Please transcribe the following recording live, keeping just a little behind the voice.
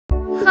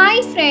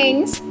Hi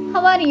friends,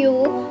 how are you?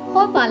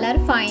 Hope all are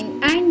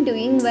fine and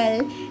doing well.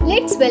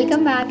 Let's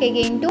welcome back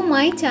again to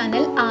my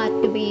channel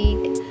Art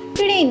Bead.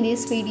 Today in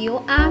this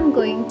video I am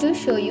going to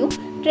show you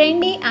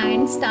trendy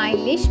and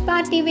stylish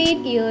party wear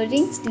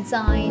earrings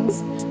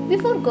designs.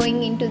 Before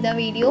going into the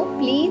video,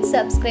 please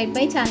subscribe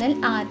my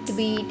channel Art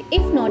Bead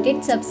if not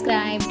yet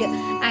subscribed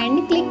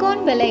and click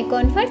on bell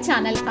icon for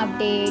channel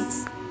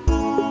updates.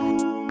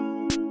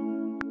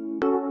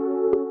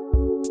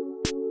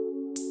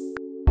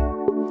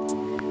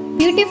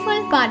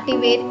 Beautiful party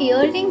wear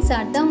earrings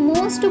are the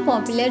most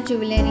popular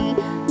jewelry.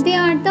 They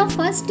are the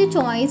first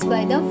choice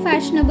by the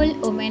fashionable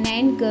women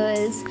and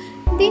girls.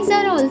 These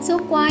are also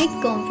quite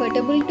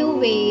comfortable to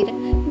wear.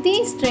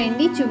 This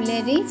trendy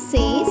jewelry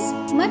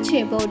says much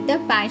about the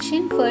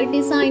passion for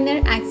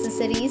designer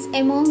accessories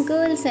among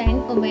girls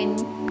and women.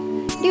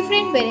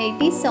 Different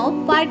varieties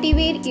of party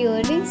wear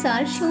earrings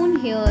are shown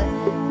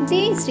here.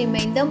 These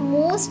remain the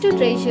most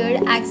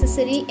treasured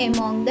accessory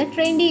among the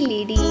trendy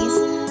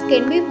ladies.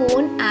 Can be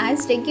worn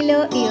as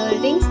regular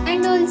earrings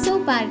and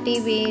also party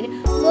wear.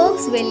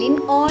 Works well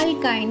in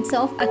all kinds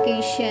of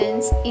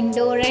occasions,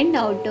 indoor and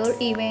outdoor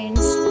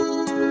events.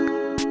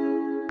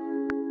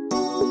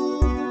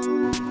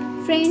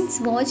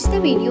 Friends, watch the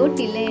video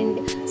till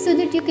end so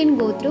that you can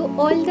go through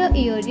all the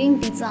earring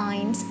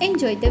designs.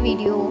 Enjoy the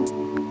video.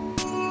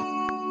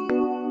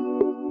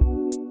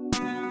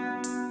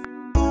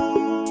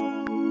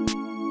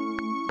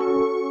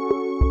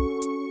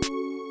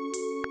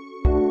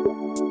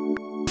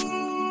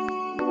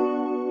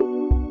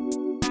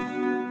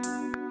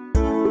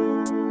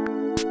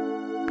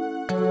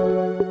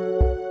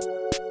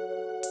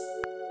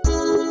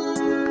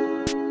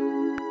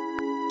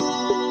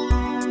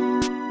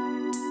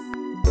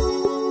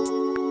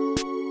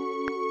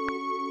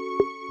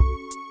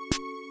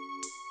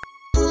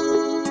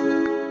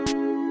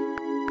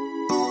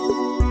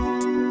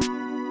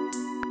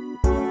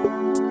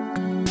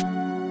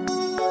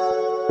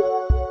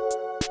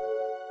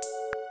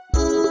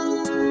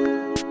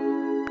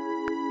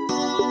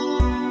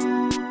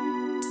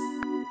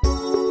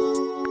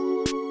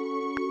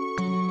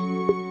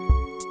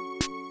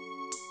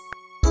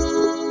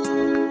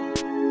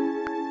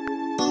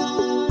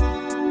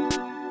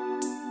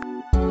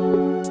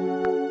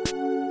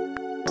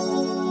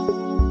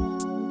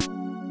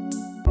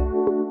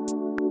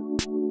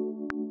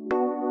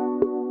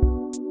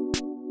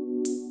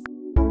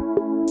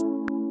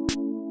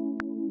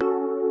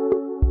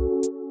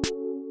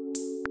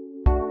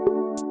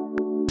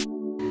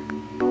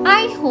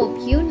 I hope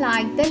you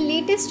like the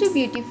latest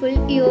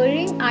beautiful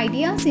earring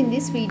ideas in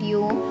this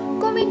video.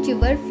 Comment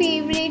your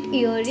favorite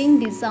earring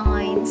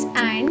designs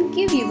and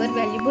give your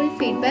valuable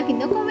feedback in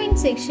the comment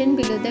section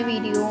below the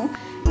video.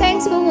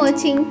 Thanks for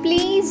watching.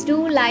 Please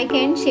do like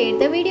and share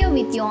the video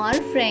with your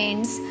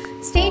friends.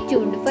 Stay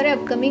tuned for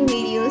upcoming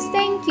videos.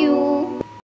 Thank you.